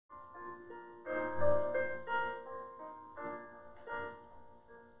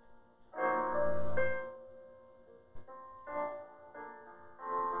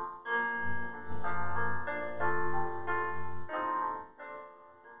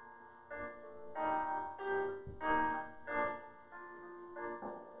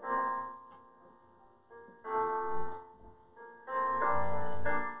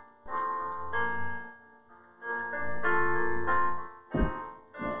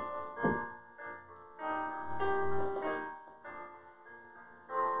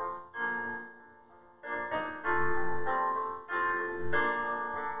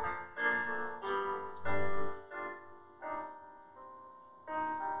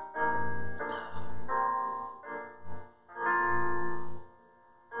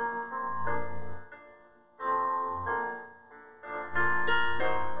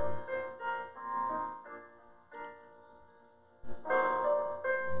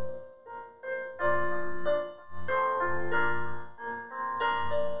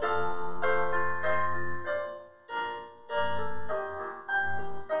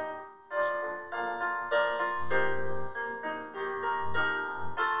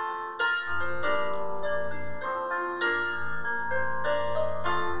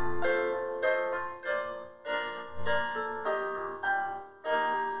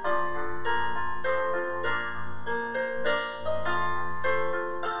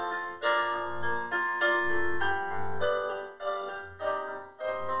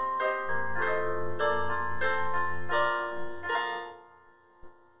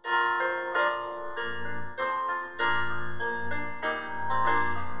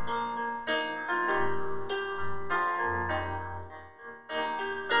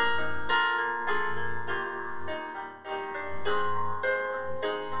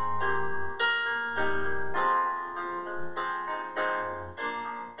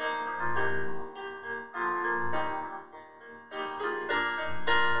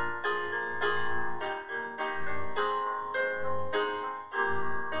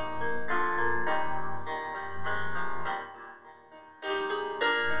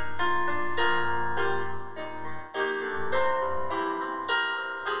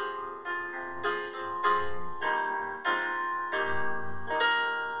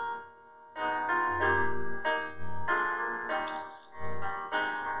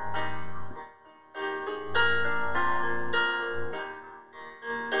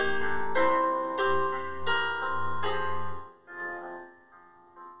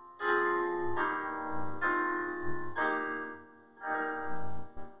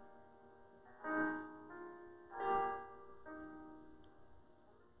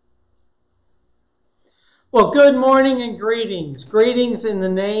Well, good morning and greetings. Greetings in the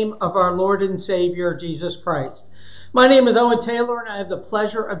name of our Lord and Savior, Jesus Christ. My name is Owen Taylor, and I have the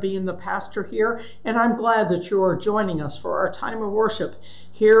pleasure of being the pastor here, and I'm glad that you are joining us for our time of worship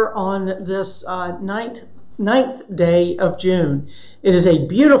here on this ninth day of June. It is a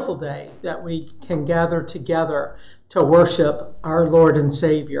beautiful day that we can gather together to worship our Lord and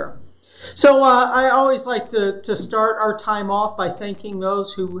Savior. So I always like to start our time off by thanking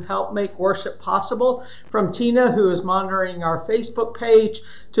those who help make worship possible, from Tina, who is monitoring our Facebook page,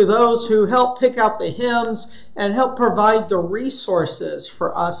 to those who help pick out the hymns and help provide the resources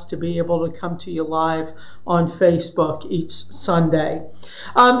for us to be able to come to you live on Facebook each Sunday.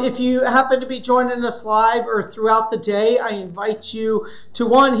 If you happen to be joining us live or throughout the day, I invite you to,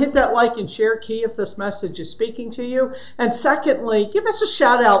 one, hit that like and share key if this message is speaking to you, and secondly, give us a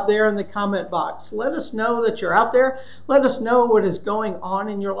shout out there in the comment box. Let us know that you're out there. Let us know what is going on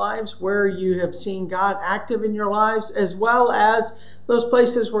in your lives, where you have seen God active in your lives, as well as those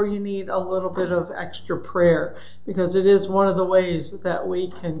places where you need a little bit of extra prayer, because it is one of the ways that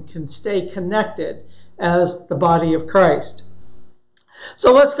we can stay connected as the body of Christ.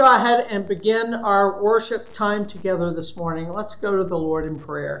 So let's go ahead and begin our worship time together this morning. Let's go to the Lord in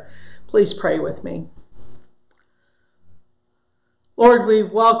prayer. Please pray with me. Lord, we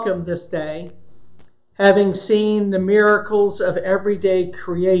welcome this day, having seen the miracles of everyday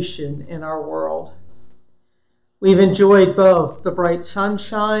creation in our world. We've enjoyed both the bright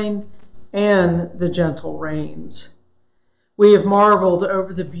sunshine and the gentle rains. We have marveled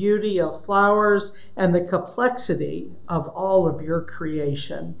over the beauty of flowers and the complexity of all of your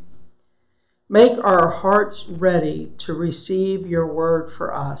creation. Make our hearts ready to receive your word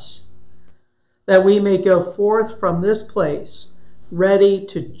for us, that we may go forth from this place ready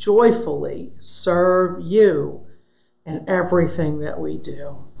to joyfully serve you in everything that we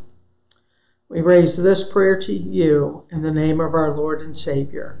do. We raise this prayer to you in the name of our Lord and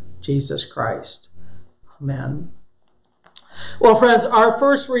Savior, Jesus Christ. Amen. Well, friends, our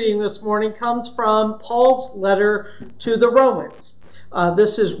first reading this morning comes from Paul's letter to the Romans.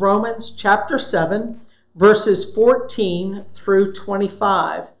 This is Romans chapter 7, verses 14 through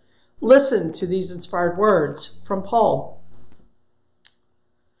 25. Listen to these inspired words from Paul.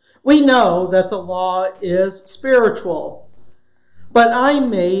 We know that the law is spiritual, but I'm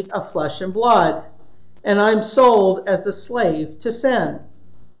made of flesh and blood, and I'm sold as a slave to sin.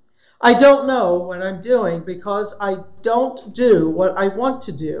 I don't know what I'm doing because I don't do what I want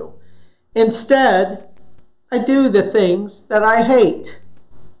to do. Instead, I do the things that I hate.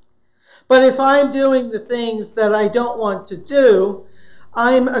 But if I'm doing the things that I don't want to do,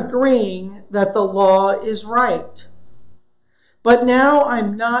 I'm agreeing that the law is right. But now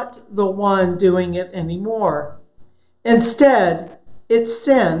I'm not the one doing it anymore. Instead, it's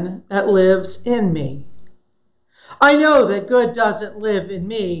sin that lives in me. I know that good doesn't live in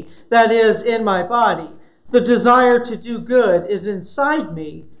me, that is, in my body. The desire to do good is inside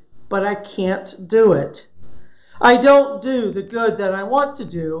me, but I can't do it. I don't do the good that I want to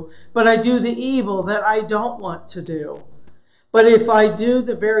do, but I do the evil that I don't want to do. But if I do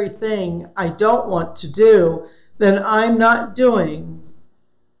the very thing I don't want to do, then I'm not doing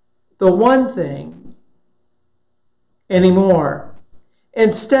the one thing anymore.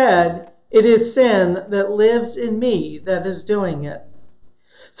 Instead, it is sin that lives in me that is doing it.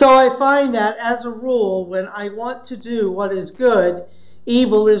 So I find that, as a rule, when I want to do what is good,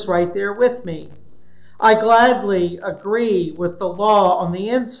 evil is right there with me. I gladly agree with the law on the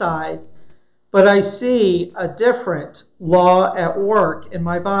inside, but I see a different law at work in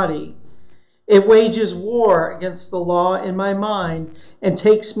my body. It wages war against the law in my mind and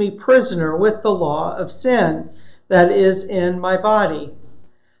takes me prisoner with the law of sin that is in my body.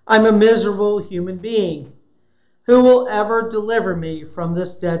 I'm a miserable human being. Who will ever deliver me from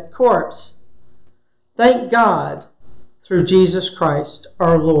this dead corpse? Thank God through Jesus Christ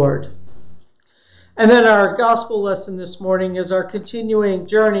our Lord. And then our gospel lesson this morning is our continuing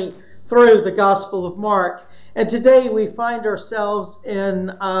journey through the Gospel of Mark. And today we find ourselves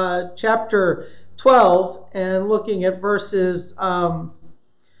in chapter 12 and looking at verses,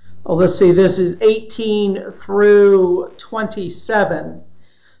 this is 18 through 27.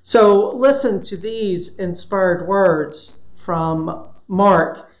 So listen to these inspired words from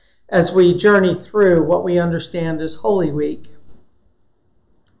Mark as we journey through what we understand as Holy Week.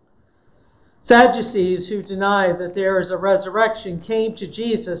 Sadducees, who deny that there is a resurrection, came to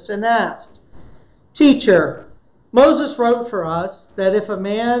Jesus and asked, "Teacher, Moses wrote for us that if a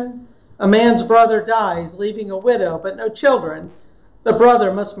man's brother dies, leaving a widow but no children, the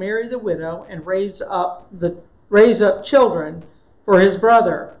brother must marry the widow and raise up children for his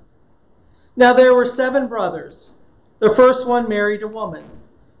brother. Now there were 7 brothers. The first one married a woman.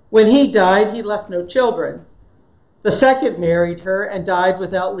 When he died, he left no children. The second married her and died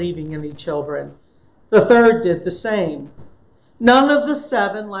without leaving any children. The third did the same. None of the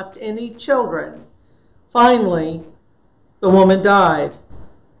 7 left any children. Finally, the woman died.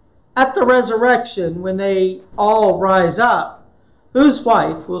 At the resurrection, when they all rise up, whose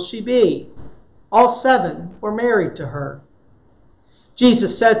wife will she be? All 7 were married to her.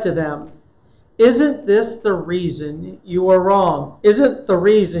 Jesus said to them, "Isn't this the reason you are wrong? Isn't the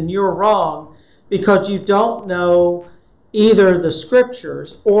reason you're wrong because you don't know either the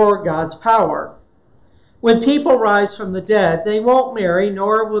Scriptures or God's power? When people rise from the dead, they won't marry,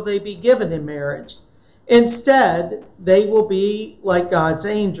 nor will they be given in marriage. Instead, they will be like God's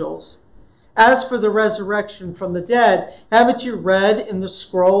angels. As for the resurrection from the dead, haven't you read in the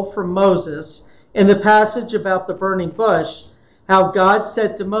scroll from Moses, in the passage about the burning bush, how God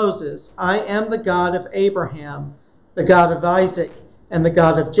said to Moses, 'I am the God of Abraham, the God of Isaac, and the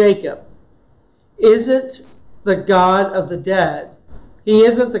God of Jacob'? Isn't the God of the dead. He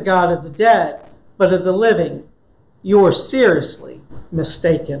isn't the God of the dead, but of the living. You are seriously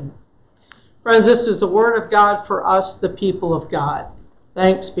mistaken." Friends, this is the word of God for us, the people of God.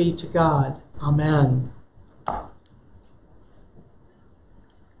 Thanks be to God. Amen.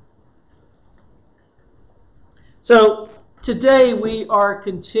 So today we are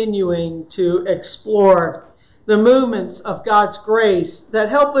continuing to explore the movements of God's grace that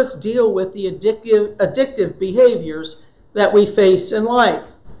help us deal with the addictive behaviors that we face in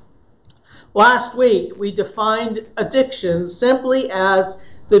life. Last week we defined addictions simply as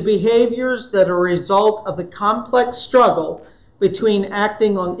the behaviors that are a result of the complex struggle between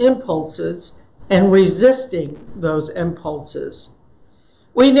acting on impulses and resisting those impulses.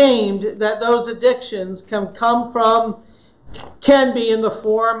 We named that those addictions can be in the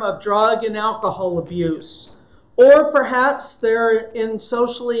form of drug and alcohol abuse, or perhaps they're in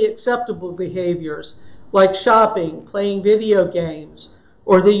socially acceptable behaviors like shopping, playing video games,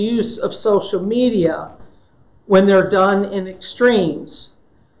 or the use of social media when they're done in extremes.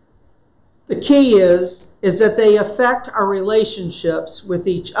 The key is that they affect our relationships with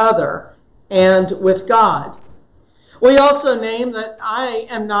each other and with God. We also name that I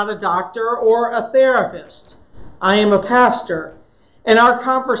am not a doctor or a therapist. I am a pastor, and our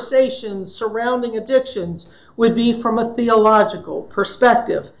conversations surrounding addictions would be from a theological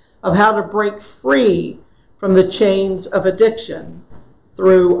perspective of how to break free from the chains of addiction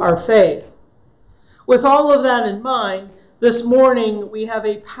through our faith. With all of that in mind, this morning we have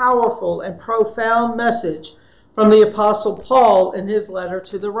a powerful and profound message from the Apostle Paul in his letter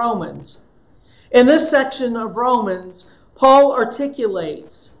to the Romans. In this section of Romans, Paul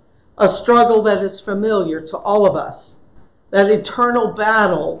articulates a struggle that is familiar to all of us, that eternal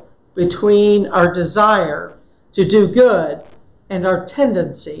battle between our desire to do good and our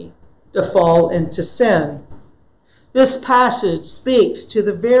tendency to fall into sin. This passage speaks to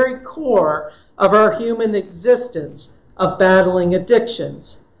the very core of our human existence of battling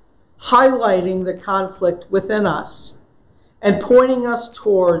addictions, highlighting the conflict within us and pointing us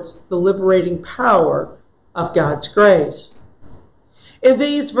towards the liberating power of God's grace. In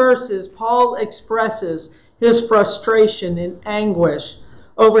these verses, Paul expresses his frustration and anguish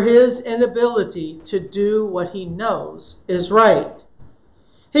over his inability to do what he knows is right.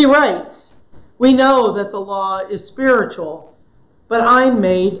 He writes, "We know that the law is spiritual, but I'm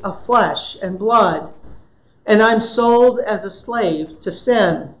made of flesh and blood, and I'm sold as a slave to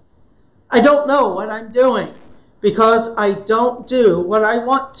sin. I don't know what I'm doing, because I don't do what I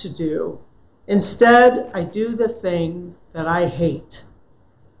want to do. Instead, I do the thing that I hate."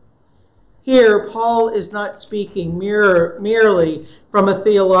 Here, Paul is not speaking merely from a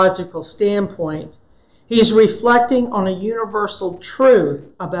theological standpoint. He's reflecting on a universal truth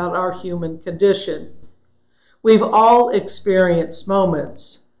about our human condition. We've all experienced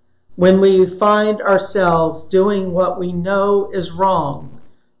moments when we find ourselves doing what we know is wrong,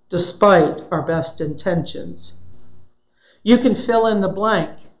 despite our best intentions. You can fill in the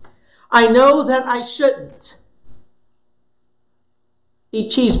blank. I know that I shouldn't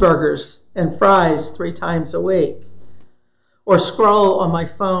eat cheeseburgers and fries 3 times a week, or scroll on my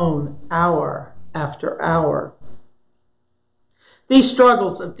phone hour after hour. These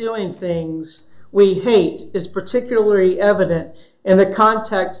struggles of doing things we hate is particularly evident in the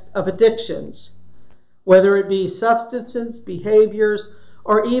context of addictions, whether it be substances, behaviors,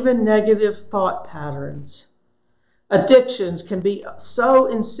 or even negative thought patterns. Addictions can be so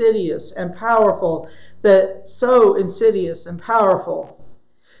insidious and powerful.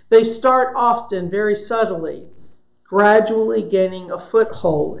 They start often very subtly, gradually gaining a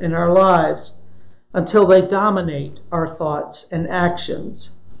foothold in our lives until they dominate our thoughts and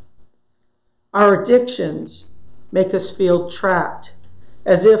actions. Our addictions make us feel trapped,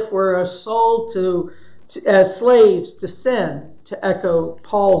 as if we're sold as slaves to sin, to echo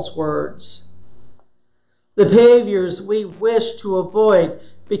Paul's words. The behaviors we wish to avoid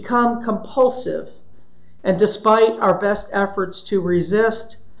become compulsive, and despite our best efforts to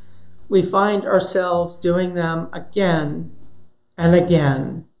resist, we find ourselves doing them again and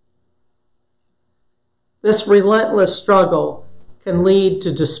again. This relentless struggle can lead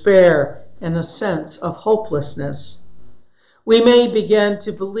to despair and a sense of hopelessness. We may begin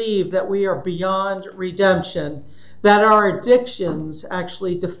to believe that we are beyond redemption, that our addictions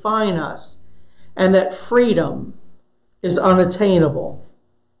actually define us, and that freedom is unattainable.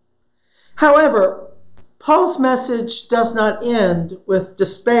 However, Paul's message does not end with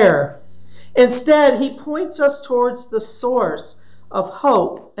despair. Instead, he points us towards the source of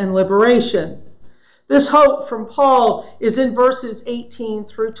hope and liberation. This hope from Paul is in verses 18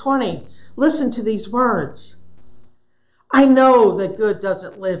 through 20. Listen to these words. I know that good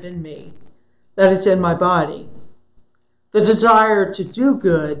doesn't live in me, that it's in my body. The desire to do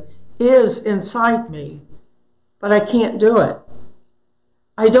good is inside me, but I can't do it.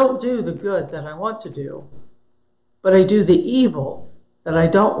 I don't do the good that I want to do, but I do the evil that I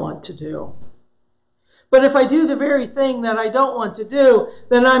don't want to do. But if I do the very thing that I don't want to do,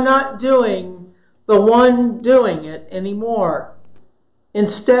 then I'm not doing the one doing it anymore.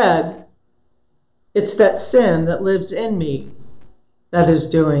 Instead, it's that sin that lives in me that is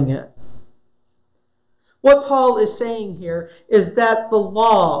doing it. What Paul is saying here is that the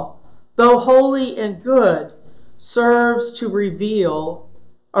law, though holy and good, serves to reveal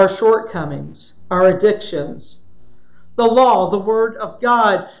our shortcomings, our addictions. The law, the Word of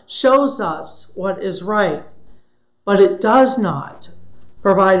God, shows us what is right, but it does not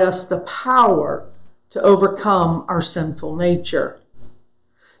provide us the power to overcome our sinful nature.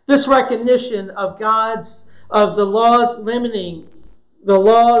 This recognition of the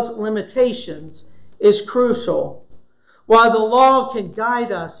law's limitations is crucial. While the law can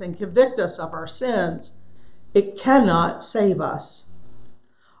guide us and convict us of our sins, it cannot save us.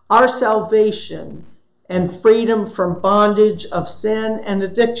 Our salvation and freedom from bondage of sin and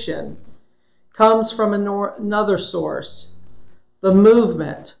addiction comes from another source, the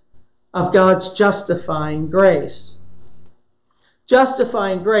movement of God's justifying grace.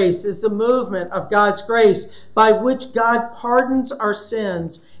 Justifying grace is the movement of God's grace by which God pardons our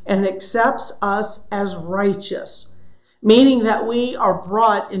sins and accepts us as righteous, meaning that we are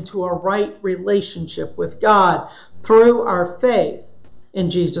brought into a right relationship with God through our faith in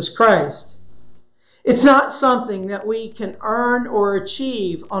Jesus Christ. It's not something that we can earn or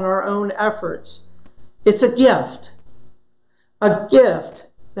achieve on our own efforts. It's a gift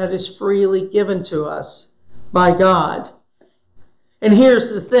that is freely given to us by God. And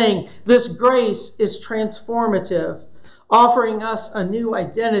here's the thing, this grace is transformative, offering us a new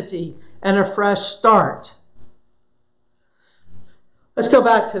identity and a fresh start. Let's go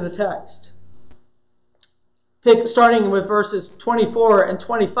back to the text. Starting with verses 24 and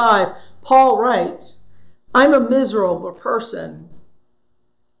 25, Paul writes, I'm a miserable person.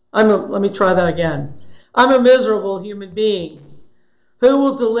 Let me try that again. I'm a miserable human being. Who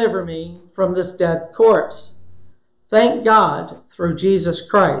will deliver me from this dead corpse? Thank God through Jesus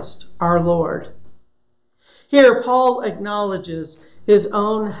Christ, our Lord. Here, Paul acknowledges his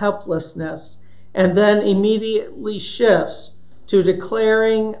own helplessness and then immediately shifts to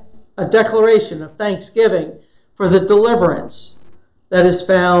declaring a declaration of thanksgiving for the deliverance that is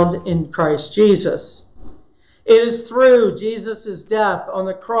found in Christ Jesus. It is through Jesus' death on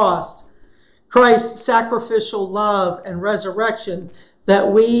the cross, Christ's sacrificial love and resurrection,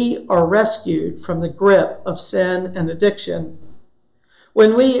 that we are rescued from the grip of sin and addiction.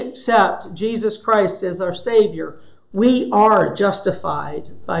 When we accept Jesus Christ as our Savior, we are justified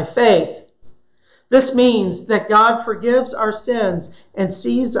by faith. This means that God forgives our sins and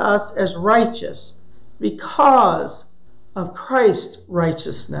sees us as righteous because of Christ's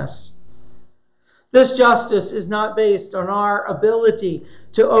righteousness. This justice is not based on our ability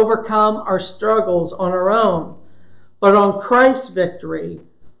to overcome our struggles on our own, but on Christ's victory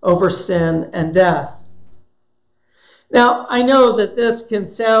over sin and death. Now, I know that this can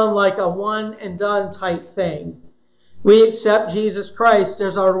sound like a one and done type thing. We accept Jesus Christ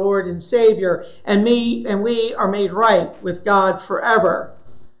as our Lord and Savior, and we are made right with God forever.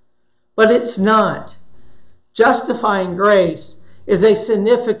 But it's not. Justifying grace is a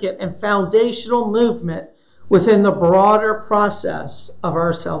significant and foundational movement within the broader process of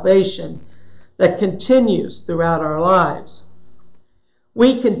our salvation that continues throughout our lives.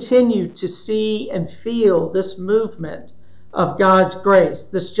 We continue to see and feel this movement of God's grace,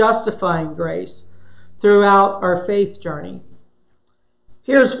 this justifying grace, throughout our faith journey.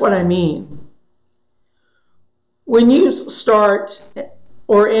 Here's what I mean. When you start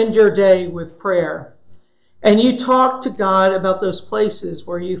or end your day with prayer, and you talk to God about those places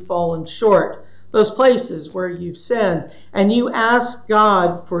where you've fallen short, those places where you've sinned, and you ask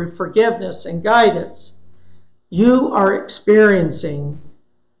God for forgiveness and guidance, you are experiencing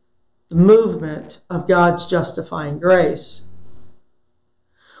the movement of God's justifying grace.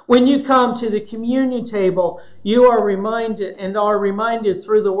 When you come to the communion table, you are reminded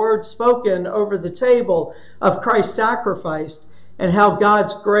through the words spoken over the table of Christ's sacrifice and how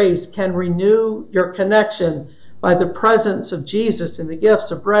God's grace can renew your connection by the presence of Jesus in the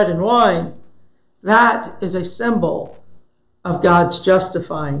gifts of bread and wine. That is a symbol of God's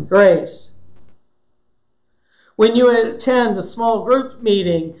justifying grace. When you attend a small group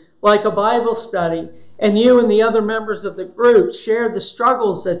meeting like a Bible study, and you and the other members of the group share the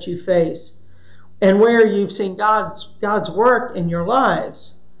struggles that you face and where you've seen God's work in your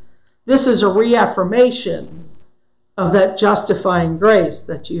lives, this is a reaffirmation of that justifying grace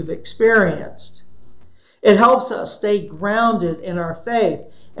that you've experienced. It helps us stay grounded in our faith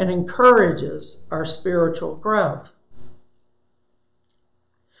and encourages our spiritual growth.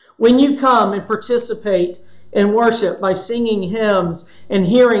 When you come and participate in worship by singing hymns and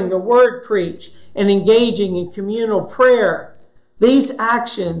hearing the word preached and engaging in communal prayer, these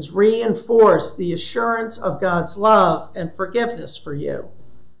actions reinforce the assurance of God's love and forgiveness for you.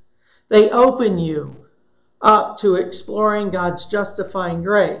 They open you up to exploring God's justifying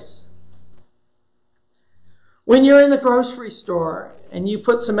grace. When you're in the grocery store and you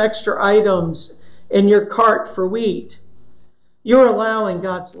put some extra items in your cart for wheat, you're allowing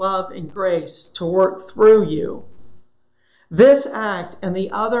God's love and grace to work through you. This act and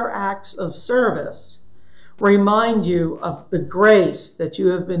the other acts of service remind you of the grace that you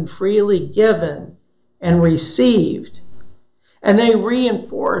have been freely given and received, and they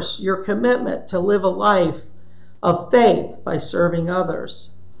reinforce your commitment to live a life of faith by serving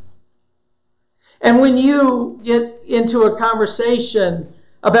others. And when you get into a conversation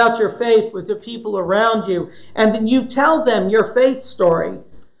about your faith with the people around you, and then you tell them your faith story,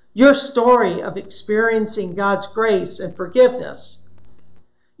 your story of experiencing God's grace and forgiveness,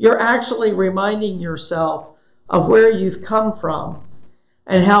 you're actually reminding yourself of where you've come from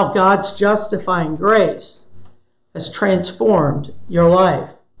and how God's justifying grace has transformed your life.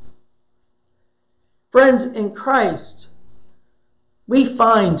 Friends, in Christ, we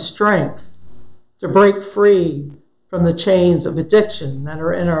find strength to break free from the chains of addiction that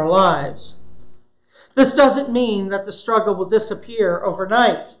are in our lives. This doesn't mean that the struggle will disappear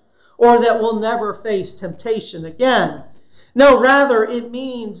overnight or that we'll never face temptation again. No, rather, it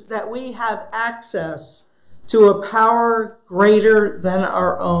means that we have access to a power greater than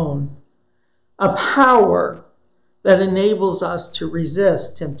our own, a power that enables us to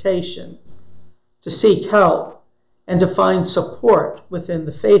resist temptation, to seek help, and to find support within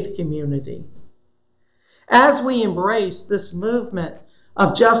the faith community. As we embrace this movement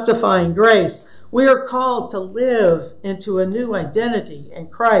of justifying grace, we are called to live into a new identity in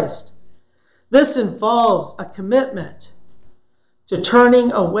Christ. This involves a commitment to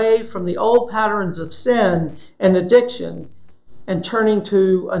turning away from the old patterns of sin and addiction and turning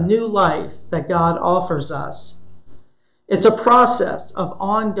to a new life that God offers us. It's a process of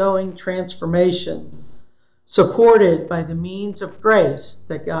ongoing transformation, supported by the means of grace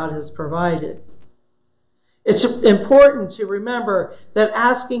that God has provided. It's important to remember that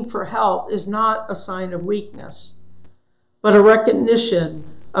asking for help is not a sign of weakness, but a recognition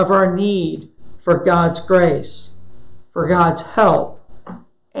of our need for God's grace, for God's help,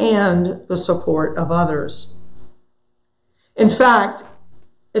 and the support of others. In fact,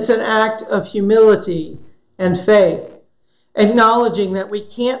 it's an act of humility and faith, acknowledging that we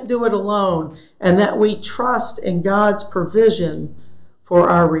can't do it alone and that we trust in God's provision for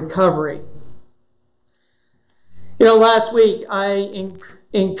our recovery. Last week I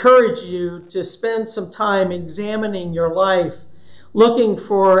encouraged you to spend some time examining your life, looking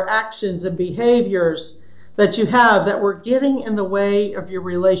for actions and behaviors that you have that were getting in the way of your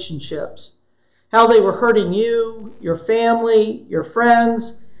relationships, how they were hurting you, your family, your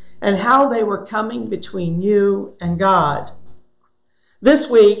friends, and how they were coming between you and God. This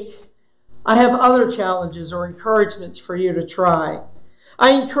week, I have other challenges or encouragements for you to try.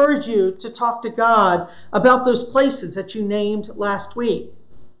 I encourage you to talk to God about those places that you named last week.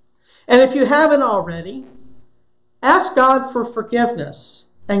 And if you haven't already, ask God for forgiveness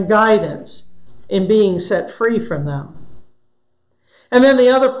and guidance in being set free from them. And then the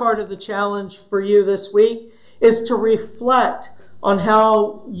other part of the challenge for you this week is to reflect on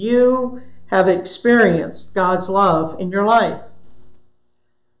how you have experienced God's love in your life.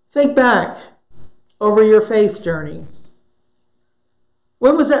 Think back over your faith journey.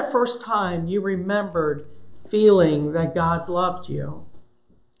 When was that first time you remembered feeling that God loved you?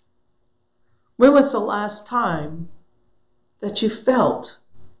 When was the last time that you felt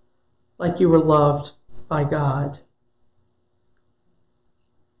like you were loved by God?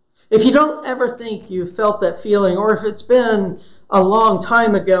 If you don't ever think you felt that feeling, or if it's been a long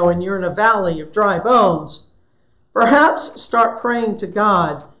time ago and you're in a valley of dry bones, perhaps start praying to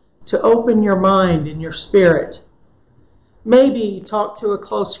God to open your mind and your spirit. Maybe talk to a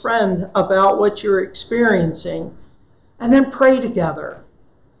close friend about what you're experiencing, and then pray together.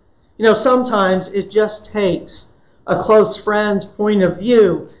 You know, sometimes it just takes a close friend's point of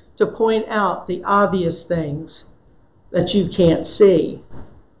view to point out the obvious things that you can't see.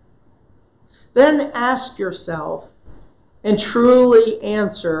 Then ask yourself and truly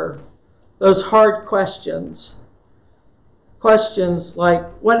answer those hard questions. Questions like,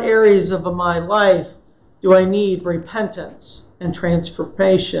 what areas of my life do I need repentance and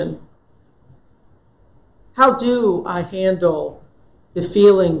transformation? How do I handle the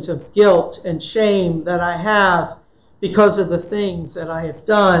feelings of guilt and shame that I have because of the things that I have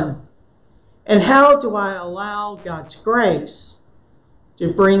done? And how do I allow God's grace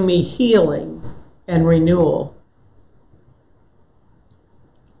to bring me healing and renewal?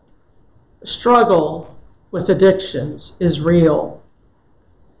 The struggle with addictions is real.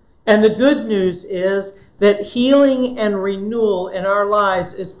 And the good news is that healing and renewal in our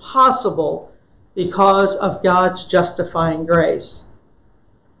lives is possible because of God's justifying grace.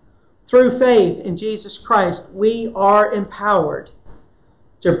 Through faith in Jesus Christ, we are empowered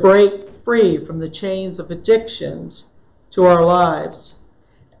to break free from the chains of addictions to our lives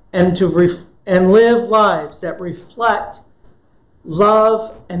and live lives that reflect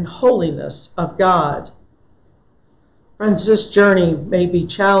love and holiness of God. Friends, this journey may be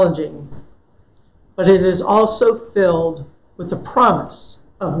challenging, but it is also filled with the promise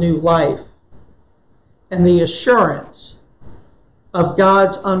of new life and the assurance of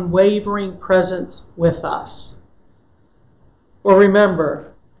God's unwavering presence with us. For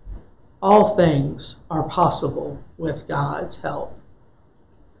remember, all things are possible with God's help.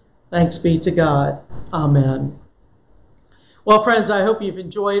 Thanks be to God. Amen. Well, friends, I hope you've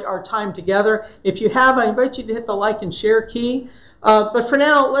enjoyed our time together. If you have, I invite you to hit the like and share key. But for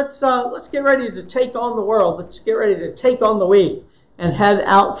now, let's get ready to take on the world. Let's get ready to take on the week and head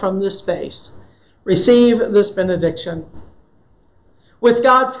out from this space. Receive this benediction. With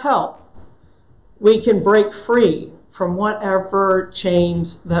God's help, we can break free from whatever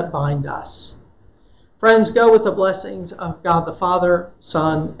chains that bind us. Friends, go with the blessings of God the Father,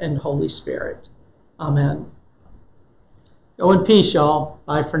 Son, and Holy Spirit. Amen. Go in peace, y'all.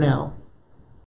 Bye for now.